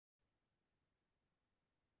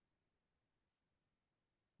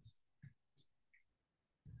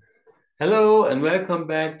Hello and welcome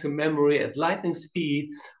back to Memory at Lightning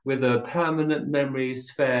Speed with a permanent memory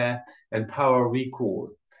sphere and power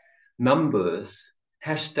recall. Numbers,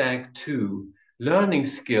 #2, learning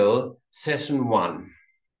skill, session 1.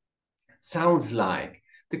 Sounds like.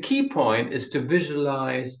 The key point is to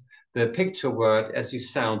visualize the picture word as you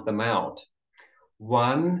sound them out.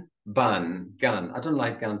 1, bun, gun. I don't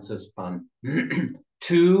like guns, just bun.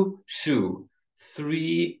 2, shoe.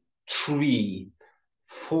 3, tree.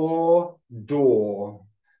 4, door.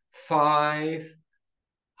 5,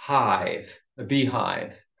 hive, a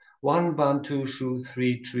beehive. 1, bun, 2, shoe,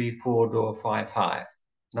 3, tree, 4, door, 5, hive.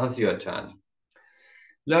 Now it's your turn.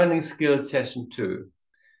 Learning skill session 2.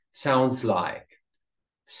 Sounds like.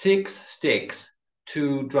 6 sticks,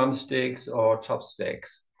 2 drumsticks or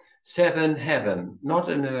chopsticks. 7, heaven, not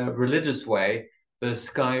in a religious way, the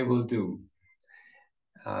sky will do.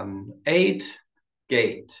 8,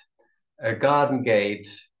 gate, a garden gate,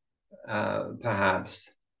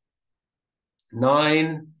 perhaps.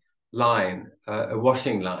 9, line, a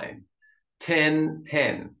washing line. 10,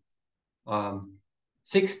 hen.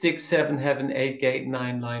 6 sticks, 7, heaven, 8, gate,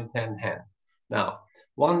 9, line, 10, hen. Now,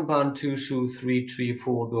 1, bun, 2, shoe, 3, tree,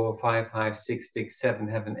 4, door, 5, hive, 6 sticks, 7,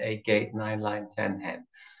 heaven, 8, gate, 9, line, 10, hen.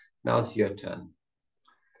 Now it's your turn.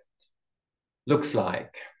 Looks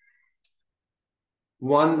like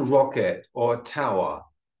 1 rocket or tower,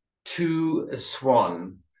 2 a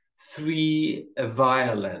swan, 3 a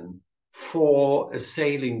violin, 4 a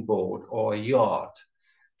sailing boat or yacht,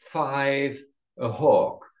 5 a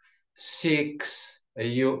hawk, 6 a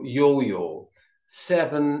yo-yo,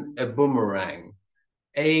 7 a boomerang,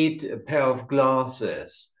 8 a pair of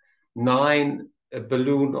glasses, 9 a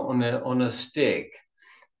balloon on a stick,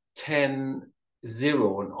 10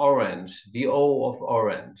 0 an orange, the O of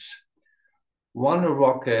orange. 1 a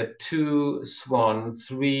rocket, 2 swan,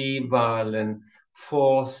 3 violin,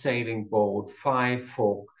 4 sailing boat, 5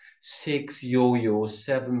 hawk, 6 yo-yo,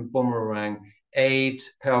 7 boomerang, 8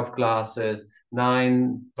 pair of glasses,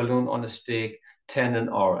 9 balloon on a stick, 10 an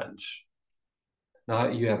orange. Now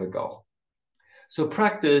you have a go. So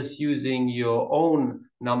practice using your own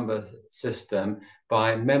number system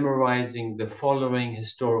by memorizing the following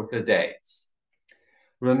historical dates.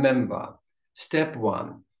 Remember, step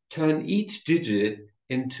 1, turn each digit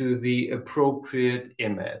into the appropriate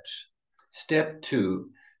image. Step 2,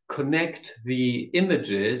 connect the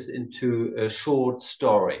images into a short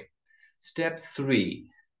story. Step 3,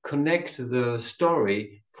 connect the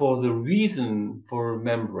story for the reason for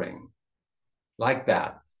remembering. Like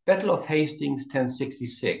that. Battle of Hastings,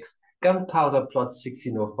 1066. Gunpowder plot,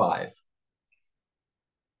 1605.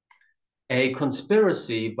 A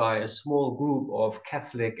conspiracy by a small group of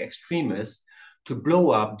Catholic extremists to blow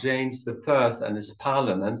up James I and his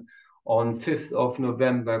parliament on 5th of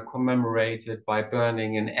November, commemorated by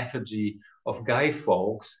burning an effigy of Guy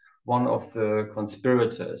Fawkes, one of the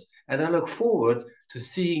conspirators. And I look forward to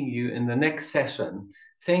seeing you in the next session.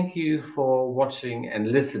 Thank you for watching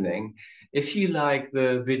and listening. If you like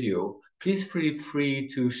the video, please feel free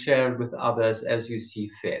to share it with others as you see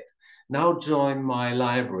fit. Now join my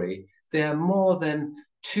library. There are more than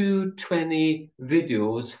 220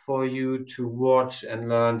 videos for you to watch and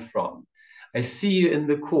learn from. I see you in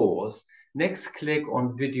the course. Next, click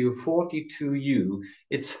on Video42U.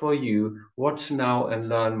 It's for you. Watch now and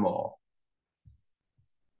learn more.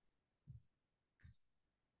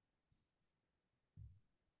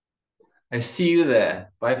 I see you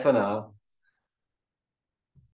there. Bye for now.